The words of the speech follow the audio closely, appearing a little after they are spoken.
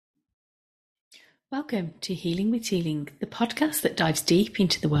Welcome to Healing with Teeling, the podcast that dives deep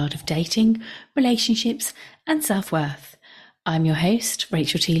into the world of dating, relationships, and self-worth. I'm your host,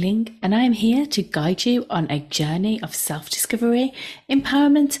 Rachel Teeling, and I am here to guide you on a journey of self-discovery,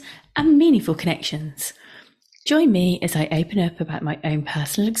 empowerment, and meaningful connections. Join me as I open up about my own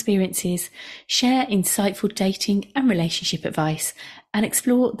personal experiences, share insightful dating and relationship advice, and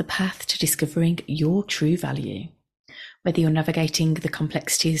explore the path to discovering your true value. Whether you're navigating the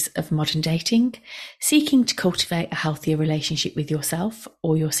complexities of modern dating, seeking to cultivate a healthier relationship with yourself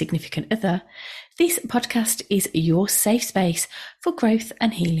or your significant other, this podcast is your safe space for growth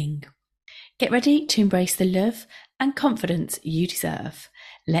and healing. Get ready to embrace the love and confidence you deserve.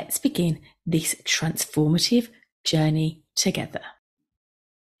 Let's begin this transformative journey together.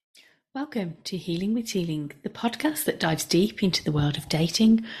 Welcome to Healing with Teeling, the podcast that dives deep into the world of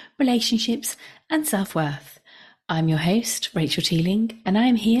dating, relationships, and self-worth. I'm your host, Rachel Teeling, and I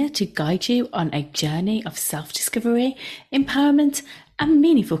am here to guide you on a journey of self-discovery, empowerment, and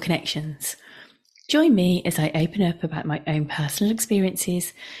meaningful connections. Join me as I open up about my own personal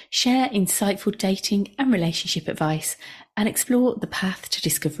experiences, share insightful dating and relationship advice, and explore the path to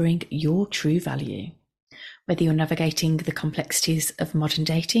discovering your true value. Whether you're navigating the complexities of modern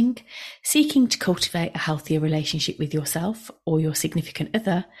dating, seeking to cultivate a healthier relationship with yourself or your significant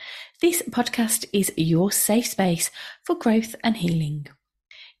other, this podcast is your safe space for growth and healing.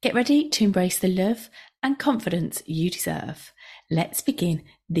 Get ready to embrace the love and confidence you deserve. Let's begin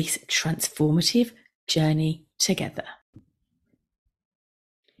this transformative journey together.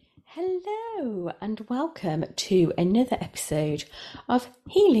 Hello and welcome to another episode of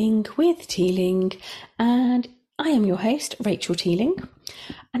Healing with Teeling, and I am your host, Rachel Teeling,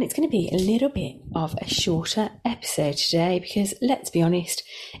 and it's going to be a little bit of a shorter episode today because, let's be honest,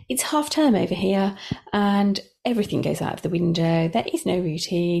 it's half term over here and everything goes out of the window. There is no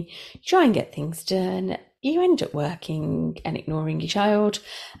routine. You try and get things done. You end up working and ignoring your child,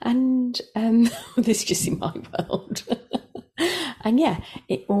 and this is just in my world. And yeah,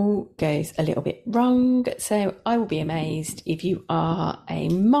 it all goes a little bit wrong. So I will be amazed if you are a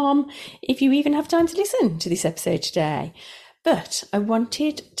mom, if you even have time to listen to this episode today. But I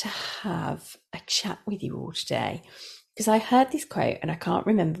wanted to have a chat with you all today because I heard this quote and I can't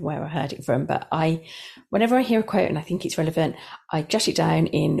remember where I heard it from, but whenever I hear a quote and I think it's relevant, I jot it down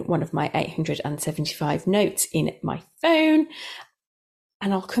in one of my 875 notes in my phone.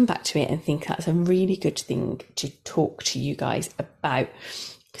 And I'll come back to it and think that's a really good thing to talk to you guys about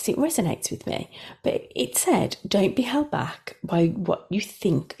because it resonates with me. But it said, don't be held back by what you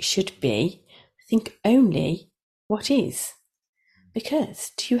think should be. Think only what is.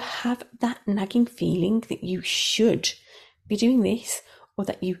 Because do you have that nagging feeling that you should be doing this, or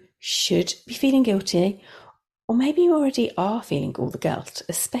that you should be feeling guilty? Or maybe you already are feeling all the guilt,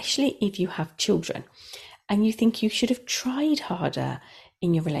 especially if you have children and you think you should have tried harder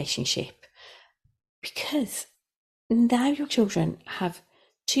in your relationship, because now your children have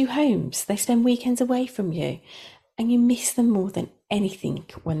two homes. They spend weekends away from you and you miss them more than anything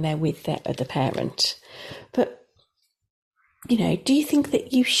when they're with their other parent. But, you know, do you think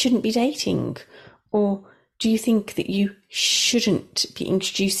that you shouldn't be dating? Or do you think that you shouldn't be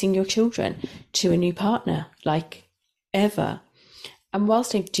introducing your children to a new partner, like, ever? And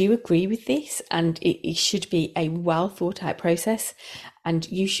whilst I do agree with this, and it should be a well thought out process, and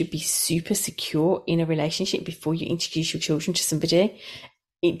you should be super secure in a relationship before you introduce your children to somebody,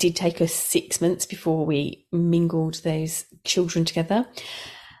 it did take us 6 months before we mingled those children together.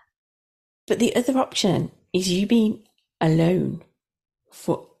 But the other option is you being alone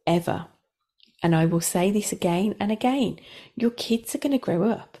forever. And I will say this again and again, your kids are going to grow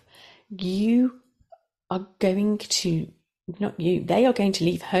up. You are going to they are going to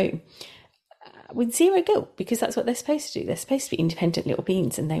leave home with zero guilt, because that's what they're supposed to do. They're supposed to be independent little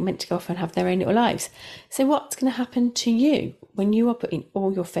beings and they're meant to go off and have their own little lives. So what's going to happen to you when you are putting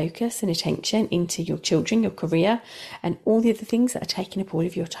all your focus and attention into your children, your career, and all the other things that are taking up all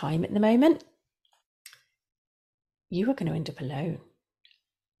of your time at the moment? You are going to end up alone.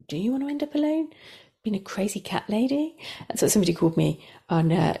 Do you want to end up alone? Being a crazy cat lady? That's what somebody called me on,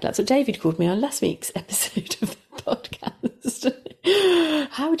 that's what David called me on last week's episode of the podcast.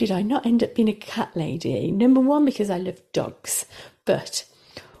 How did I not end up being a cat lady? Number one, because I love dogs. But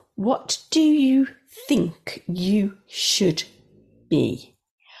what do you think you should be?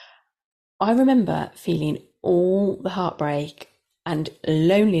 I remember feeling all the heartbreak and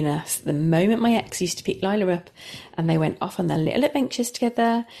loneliness. The moment my ex used to pick Lila up and they went off on their little adventures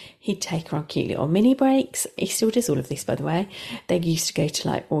together, he'd take her on cute little mini breaks. He still does all of this, by the way. They used to go to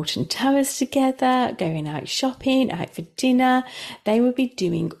like Alton Towers together, going out shopping, out for dinner. They would be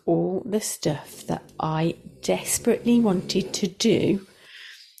doing all the stuff that I desperately wanted to do,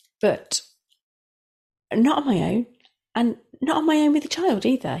 but not on my own, and not on my own with a child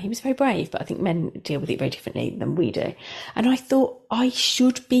either. He was very brave, but I think men deal with it very differently than we do. And I thought I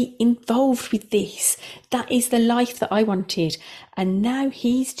should be involved with this. That is the life that I wanted. And now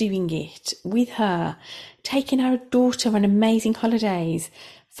he's doing it with her, taking our daughter on amazing holidays,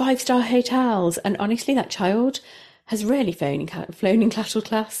 5-star hotels. And honestly, that child has rarely flown in classical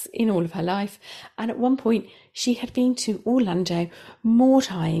class in all of her life. And at one point, she had been to Orlando more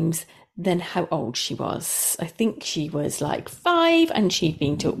times than how old she was. I think she was like 5 and she'd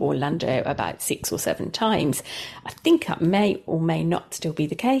been to Orlando about 6 or 7 times. I think that may or may not still be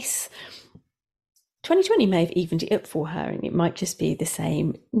the case. 2020 may have evened it up for her, and it might just be the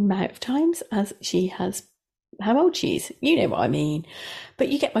same amount of times as she has, how old she is. You know what I mean. But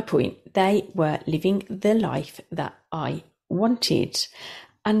you get my point. They were living the life that I wanted.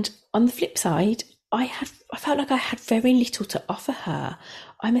 And on the flip side, I felt like I had very little to offer her.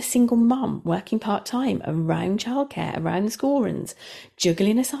 I'm a single mum working part-time around childcare, around the school runs,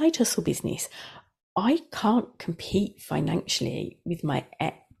 juggling a side hustle business. I can't compete financially with my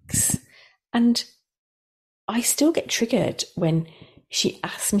ex. And I still get triggered when she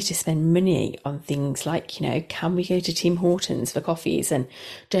asks me to spend money on things like, you know, can we go to Tim Hortons for coffees and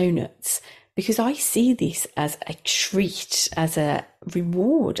donuts? Because I see this as a treat, as a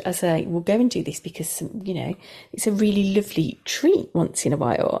reward, as a, we'll go and do this because, you know, it's a really lovely treat once in a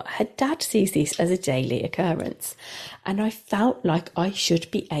while. Her dad sees this as a daily occurrence. And I felt like I should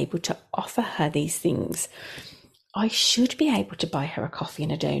be able to offer her these things. I should be able to buy her a coffee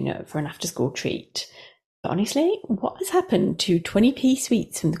and a donut for an after-school treat. But honestly, what has happened to 20p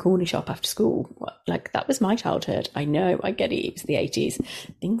sweets from the corner shop after school? Like, that was my childhood. I know, I get it. It was the 80s.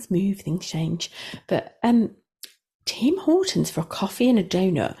 Things move, things change. But Tim Hortons for a coffee and a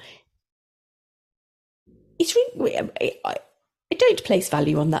donut, it's really, I don't place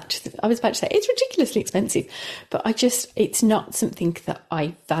value on that. I was about to say, it's ridiculously expensive. But it's not something that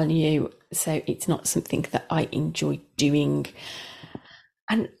I value. So it's not something that I enjoy doing.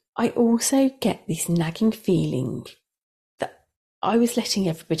 And I also get this nagging feeling that I was letting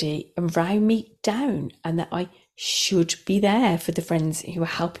everybody around me down and that I should be there for the friends who are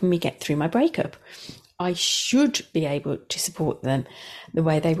helping me get through my breakup. I should be able to support them the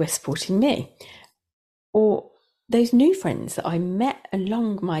way they were supporting me. Or those new friends that I met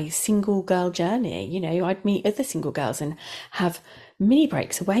along my single girl journey, you know, I'd meet other single girls and have mini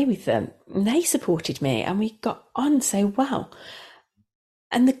breaks away with them. And they supported me and we got on so well.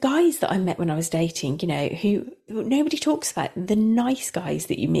 And the guys that I met when I was dating, you know, who nobody talks about, the nice guys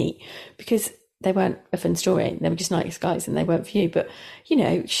that you meet, because they weren't a fun story. They were just nice guys and they weren't for you. But, you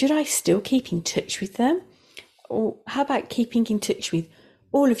know, should I still keep in touch with them? Or how about keeping in touch with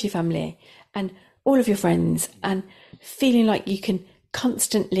all of your family and all of your friends and feeling like you can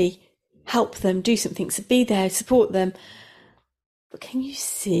constantly help them, do something, so be there, support them. But can you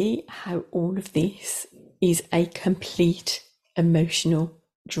see how all of this is a complete emotional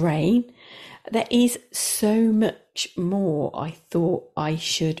drain? There is so much more I thought I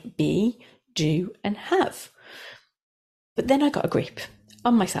should be, do and have. But then I got a grip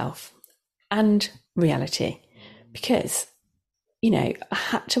on myself and reality, because, you know, I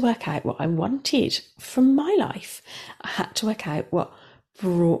had to work out what I wanted from my life. I had to work out what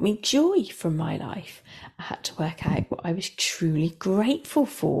brought me joy from my life. I had to work out what I was truly grateful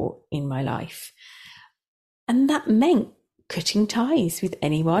for in my life. And that meant cutting ties with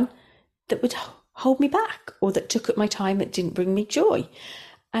anyone that would hold me back or that took up my time that didn't bring me joy.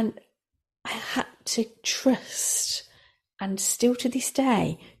 And I had to trust, and still to this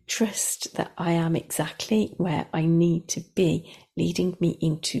day, trust that I am exactly where I need to be, leading me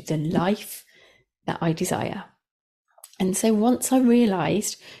into the life that I desire. And so once I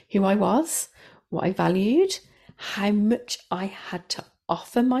realised who I was, what I valued, how much I had to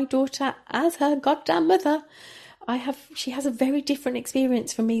offer my daughter as her goddamn mother, she has a very different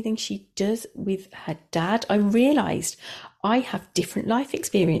experience from me than she does with her dad. I realised I have different life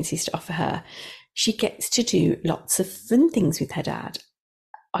experiences to offer her. She gets to do lots of fun things with her dad.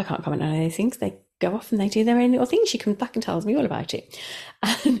 I can't comment on any of those things. They go off and they do their own little things. She comes back and tells me all about it.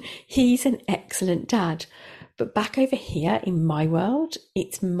 And he's an excellent dad. But back over here in my world,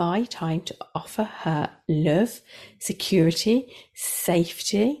 it's my time to offer her love, security,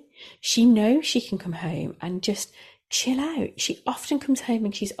 safety. She knows she can come home and just chill out. She often comes home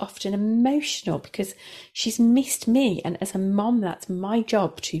and she's often emotional because she's missed me. And as a mom, that's my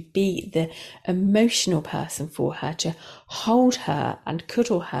job, to be the emotional person for her, to hold her and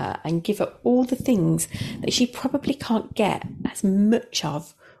cuddle her and give her all the things that she probably can't get as much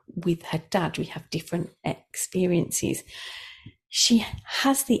of with her dad. We have different experiences. She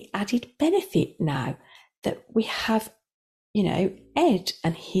has the added benefit now that we have, you know, Ed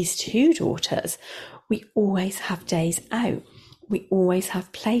and his two daughters. We always have days out. We always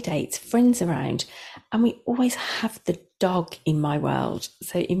have play dates, friends around, and we always have the dog in my world.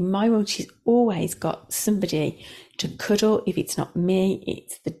 So in my world, she's always got somebody to cuddle. If it's not me,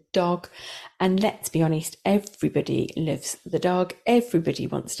 it's the dog. And let's be honest, everybody loves the dog. Everybody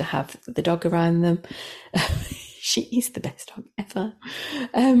wants to have the dog around them. She is the best dog ever.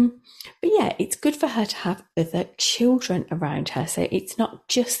 But yeah, it's good for her to have other children around her. So it's not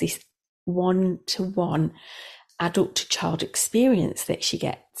just this one-to-one adult to child experience that she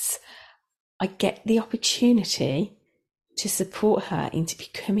gets. I get the opportunity to support her into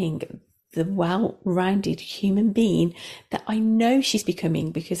becoming the well-rounded human being that I know she's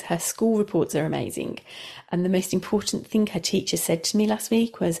becoming, because her school reports are amazing. And the most important thing her teacher said to me last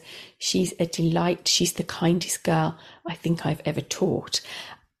week was, she's a delight. She's the kindest girl I think I've ever taught.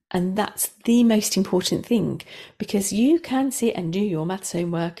 And that's the most important thing, because you can sit and do your maths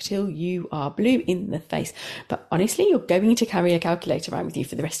homework till you are blue in the face. But honestly, you're going to carry a calculator around with you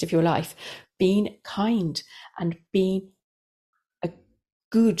for the rest of your life. Being kind and being a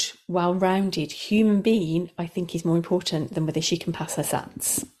good, well-rounded human being, I think, is more important than whether she can pass her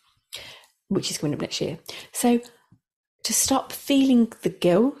SATs, which is coming up next year. So to stop feeling the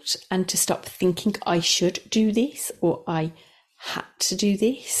guilt and to stop thinking I should do this, or I had to do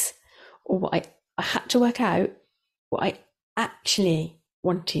this, or what I had to work out what I actually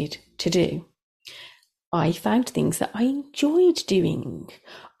wanted to do. I found things that I enjoyed doing.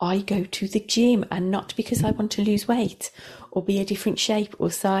 I go to the gym, and not because I want to lose weight or be a different shape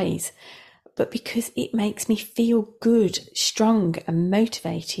or size, but because it makes me feel good, strong and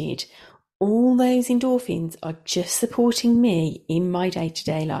motivated. All those endorphins are just supporting me in my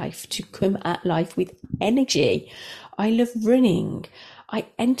day-to-day life to come at life with energy. I love running. I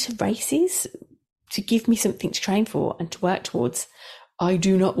enter races to give me something to train for and to work towards. I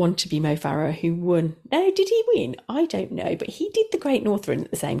do not want to be Mo Farah, who won. No, did he win? I don't know, but he did the Great North Run at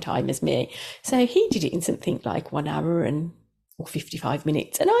the same time as me. So he did it in something like 1 hour or 55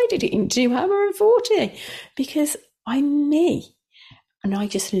 minutes, and I did it in 2 hours and 40, because I'm me. And I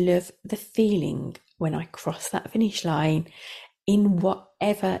just love the feeling when I cross that finish line in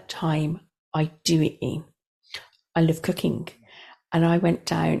whatever time I do it in. I love cooking, and I went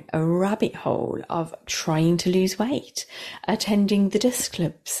down a rabbit hole of trying to lose weight, attending the dust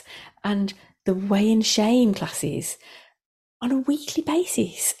clubs and the weigh and shame classes on a weekly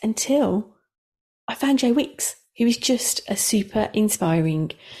basis until I found Joe Wicks, who is just a super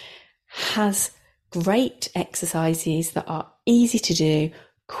inspiring, has great exercises that are easy to do,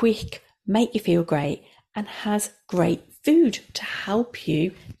 quick, make you feel great, and has great food to help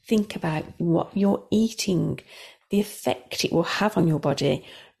you think about what you're eating, the effect it will have on your body,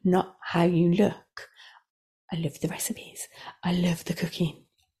 not how you look. I love the recipes. I love the cooking.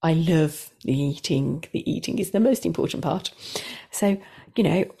 I love the eating. The eating is the most important part. So, you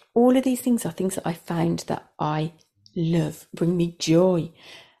know, all of these things are things that I found that I love, bring me joy.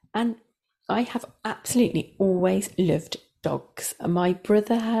 And I have absolutely always loved dogs. My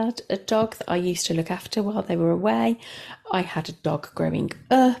brother had a dog that I used to look after while they were away. I had a dog growing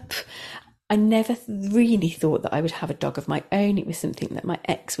up. I never really thought that I would have a dog of my own. It was something that my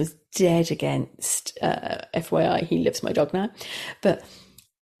ex was dead against. FYI, he loves my dog now. But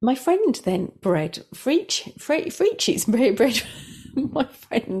my friend then bred Frenchies. My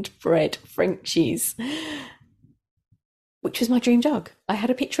friend bred Frenchies, which was my dream dog. I had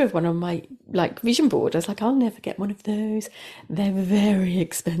a picture of one on my vision board. I was like, I'll never get one of those. They're very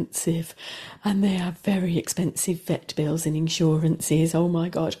expensive, and they have very expensive vet bills and insurances. Oh my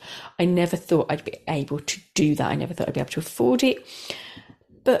God. I never thought I'd be able to do that. I never thought I'd be able to afford it.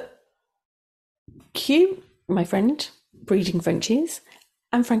 But Q, my friend, breeding Frenchies,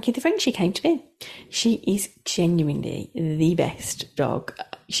 and Frankie the Frenchie came to me. She is genuinely the best dog.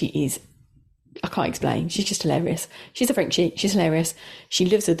 She is, I can't explain. She's just hilarious. She's a Frenchie. She's hilarious. She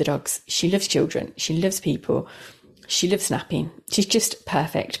loves other dogs. She loves children. She loves people. She loves snapping. She's just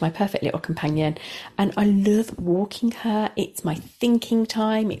perfect. My perfect little companion. And I love walking her. It's my thinking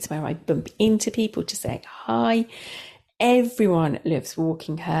time. It's where I bump into people to say hi. Everyone loves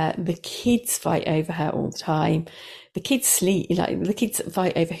walking her. The kids fight over her all the time. The kids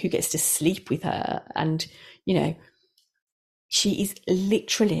fight over who gets to sleep with her. And, you know, she is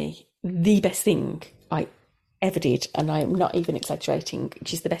literally the best thing I ever did. And I'm not even exaggerating.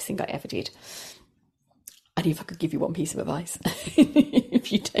 She's the best thing I ever did. And if I could give you one piece of advice,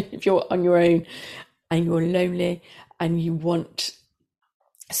 if you're on your own and you're lonely and you want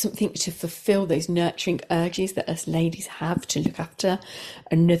something to fulfill those nurturing urges that us ladies have to look after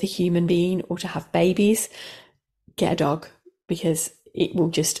another human being or to have babies, get a dog, because it will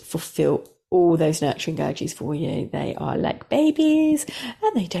just fulfill all those nurturing urges for you. They are like babies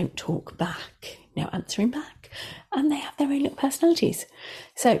and they don't talk back, no answering back, and they have their own little personalities.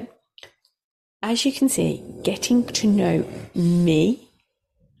 So as you can see, getting to know me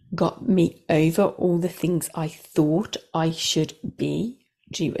got me over all the things I thought I should be,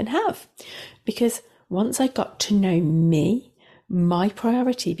 do and have. Because once I got to know me, my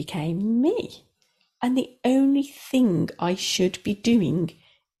priority became me. And the only thing I should be doing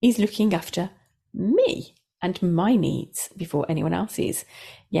is looking after me and my needs before anyone else's.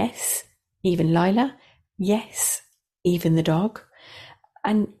 Yes, even Lila. Yes, even the dog.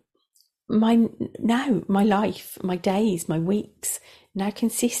 And my life, my days, my weeks now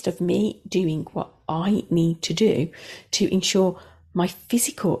consist of me doing what I need to do to ensure my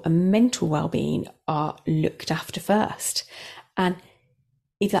physical and mental well-being are looked after first. And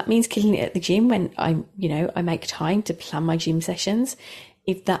if that means killing it at the gym when I make time to plan my gym sessions,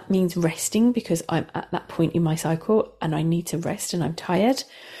 if that means resting because I'm at that point in my cycle and I need to rest and I'm tired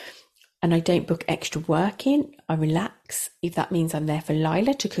and I don't book extra work in, I relax. If that means I'm there for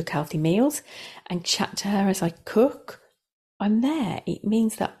Lila to cook healthy meals and chat to her as I cook, I'm there. It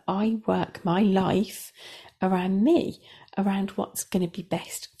means that I work my life around me, around what's going to be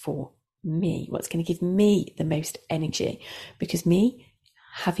best for me, what's going to give me the most energy. Because me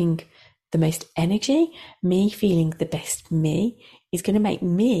having the most energy, me feeling the best me, is going to make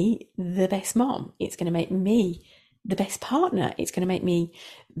me the best mom. It's going to make me the best partner. It's going to make me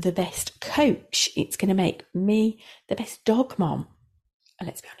the best coach. It's going to make me the best dog mom. And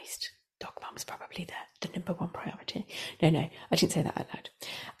let's be honest, dog mom's probably the number one priority. No, I didn't say that out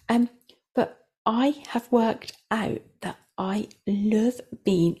loud. But I have worked out that I love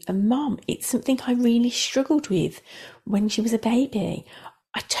being a mom. It's something I really struggled with when she was a baby.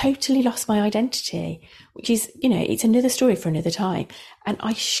 I totally lost my identity, which is, it's another story for another time. And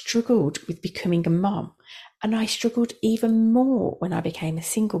I struggled with becoming a mom. And I struggled even more when I became a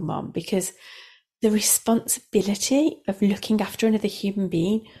single mom, because the responsibility of looking after another human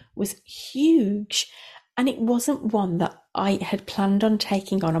being was huge. And it wasn't one that I had planned on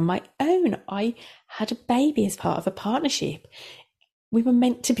taking on my own. I had a baby as part of a partnership. We were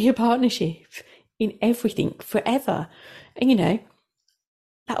meant to be a partnership in everything forever. And,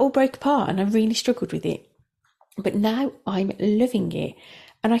 that all broke apart and I really struggled with it. But now I'm loving it.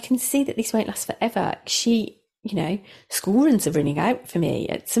 And I can see that this won't last forever. School runs are running out for me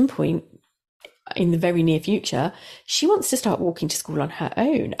at some point in the very near future. She wants to start walking to school on her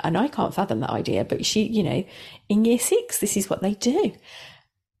own. And I can't fathom that idea. But she, in year 6, this is what they do.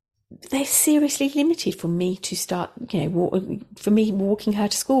 They're seriously limited for me to start, for me walking her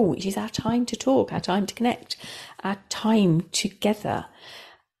to school, which is our time to talk, our time to connect, our time together,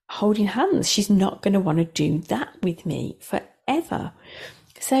 holding hands. She's not going to want to do that with me forever.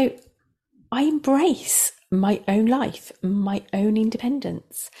 So I embrace my own life, my own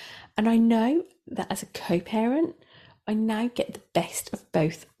independence. And I know that as a co-parent, I now get the best of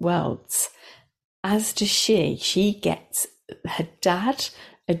both worlds. As does she. She gets her dad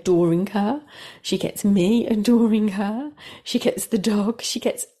adoring her. She gets me adoring her. She gets the dog. She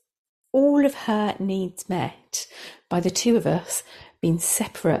gets all of her needs met by the two of us being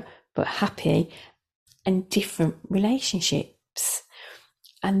separate but happy and different relationships.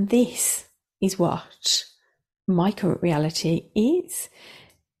 And this is what my current reality is.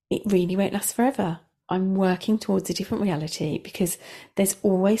 It really won't last forever. I'm working towards a different reality because there's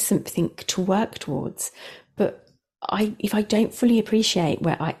always something to work towards. But if I don't fully appreciate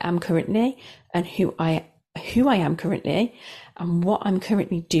where I am currently and who I am currently and what I'm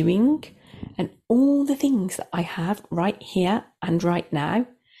currently doing and all the things that I have right here and right now,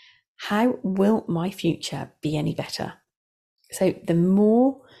 how will my future be any better? So the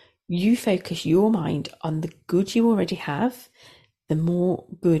more you focus your mind on the good you already have, the more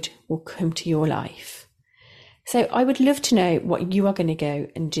good will come to your life. So I would love to know what you are going to go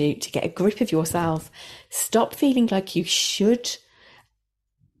and do to get a grip of yourself. Stop feeling like you should.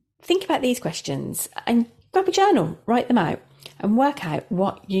 Think about these questions and grab a journal, write them out and work out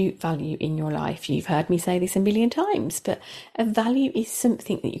what you value in your life. You've heard me say this a million times, but a value is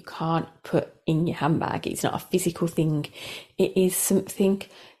something that you can't put in your handbag. It's not a physical thing. It is something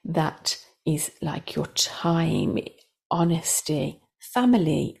that is like your time honesty,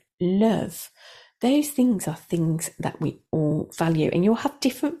 family, love. Those things are things that we all value, and you'll have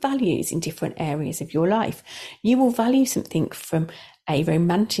different values in different areas of your life. You will value something from a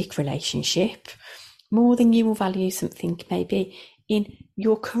romantic relationship more than you will value something maybe in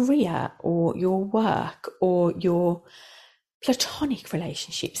your career or your work or your platonic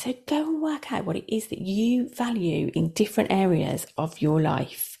relationship. So go and work out what it is that you value in different areas of your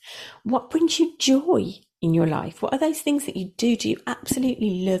life. What brings you joy in your life? What are those things that you do? Do you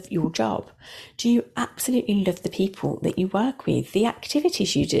absolutely love your job? Do you absolutely love the people that you work with, the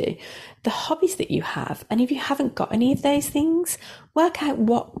activities you do, the hobbies that you have? And if you haven't got any of those things, work out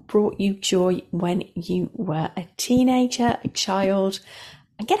what brought you joy when you were a teenager, a child,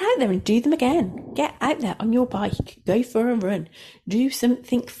 and get out there and do them again. Get out there on your bike, go for a run, do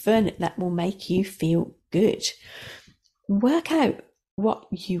something fun that will make you feel good. Work out what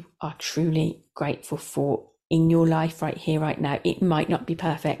you are truly grateful for in your life right here, right now. It might not be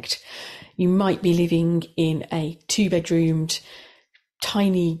perfect. You might be living in a 2-bedroomed,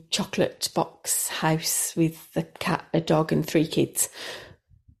 tiny chocolate box house with a cat, a dog, and 3 kids.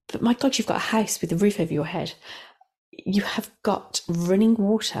 But my God, you've got a house with a roof over your head. You have got running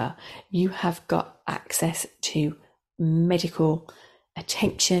water. You have got access to medical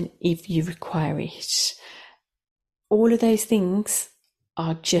attention if you require it. All of those things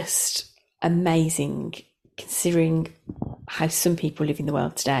are just amazing considering how some people live in the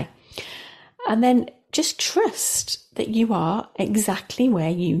world today. And then just trust that you are exactly where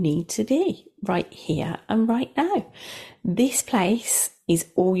you need to be right here and right now. This place is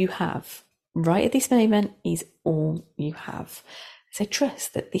all you have. Right at this moment is all you have. So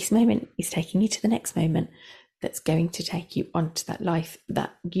trust that this moment is taking you to the next moment that's going to take you onto that life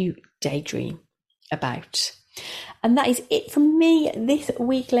that you daydream about. And that is it from me this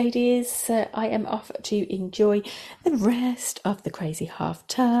week, ladies. I am off to enjoy the rest of the crazy half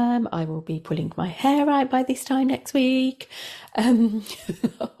term. I will be pulling my hair out by this time next week. I've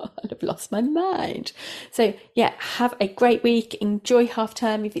lost my mind. So yeah, have a great week. Enjoy half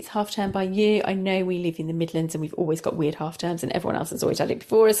term if it's half term by you. I know we live in the Midlands and we've always got weird half terms and everyone else has always had it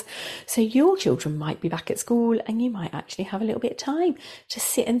before us. So your children might be back at school and you might actually have a little bit of time to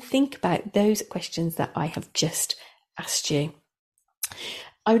sit and think about those questions that I have just asked you.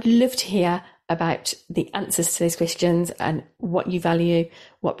 I would love to hear about the answers to those questions and what you value,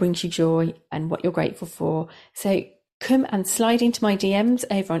 what brings you joy, and what you're grateful for. So come and slide into my DMs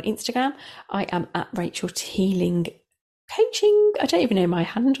over on Instagram. I am at Rachel Teeling Coaching. I don't even know my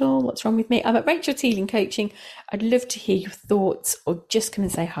handle. What's wrong with me? I'm at Rachel Teeling Coaching. I'd love to hear your thoughts or just come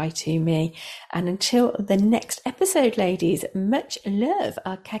and say hi to me. And until the next episode, ladies, much love.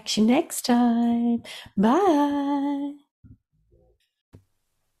 I'll catch you next time. Bye.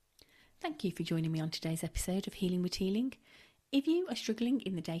 Thank you for joining me on today's episode of Healing with Teeling. If you are struggling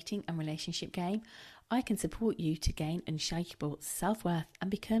in the dating and relationship game, I can support you to gain unshakable self-worth and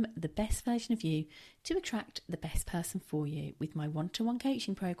become the best version of you to attract the best person for you with my one-to-one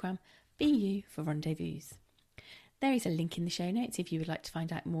coaching program, Be You for Rendezvous. There is a link in the show notes if you would like to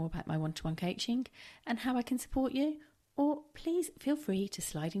find out more about my one-to-one coaching and how I can support you, or please feel free to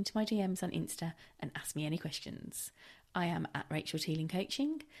slide into my DMs on Insta and ask me any questions. I am at Rachel Teeling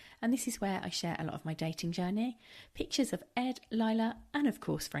Coaching, and this is where I share a lot of my dating journey, pictures of Ed, Lila, and of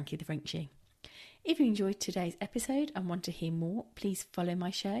course Frankie the Frenchie. If you enjoyed today's episode and want to hear more, please follow my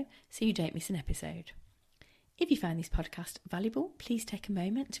show so you don't miss an episode. If you found this podcast valuable, please take a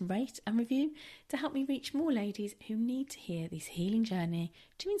moment to rate and review to help me reach more ladies who need to hear this healing journey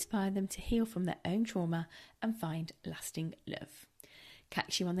to inspire them to heal from their own trauma and find lasting love.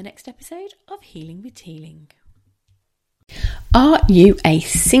 Catch you on the next episode of Healing with Teeling. Are you a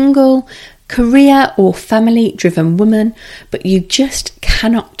single, career or family-driven woman, but you just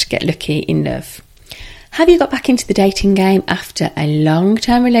cannot get lucky in love? Have you got back into the dating game after a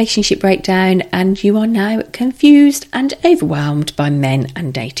long-term relationship breakdown and you are now confused and overwhelmed by men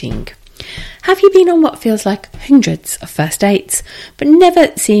and dating? Have you been on what feels like hundreds of first dates but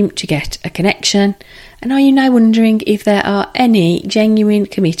never seem to get a connection? And are you now wondering if there are any genuine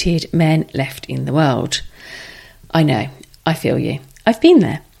committed men left in the world? I know, I feel you. I've been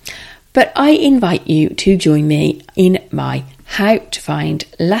there. But I invite you to join me in my How to Find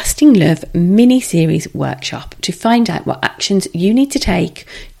Lasting Love mini-series workshop to find out what actions you need to take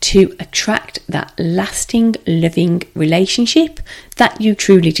to attract that lasting, loving relationship that you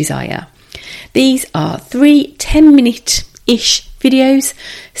truly desire. These are 3 10-minute-ish videos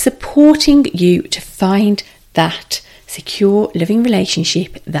supporting you to find that secure, loving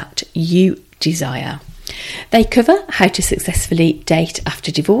relationship that you desire. They cover how to successfully date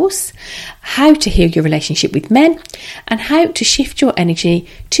after divorce, how to heal your relationship with men, and how to shift your energy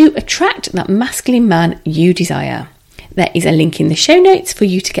to attract that masculine man you desire. There is a link in the show notes for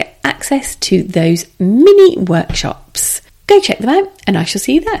you to get access to those mini workshops. Go check them out and I shall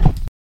see you there.